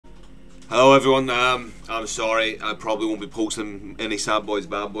Hello everyone, I'm sorry, I probably won't be posting any Sad Boys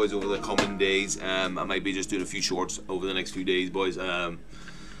Bad Boys over the coming days. I might be just doing a few shorts over the next few days, boys. I'm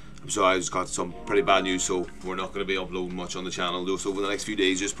sorry, I just got some pretty bad news, so we're not going to be uploading much on the channel just over the next few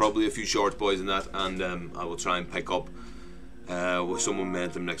days. Just probably a few shorts, boys, and that, and I will try and pick up with some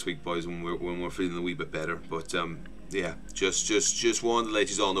momentum next week, boys, when we're feeling a wee bit better. But yeah, just wanted to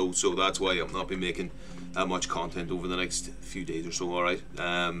let you all know, so that's why I've not been making much content over the next few days or so. Alright,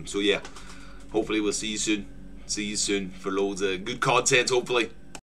 so yeah, hopefully we'll see you soon for loads of good content, hopefully.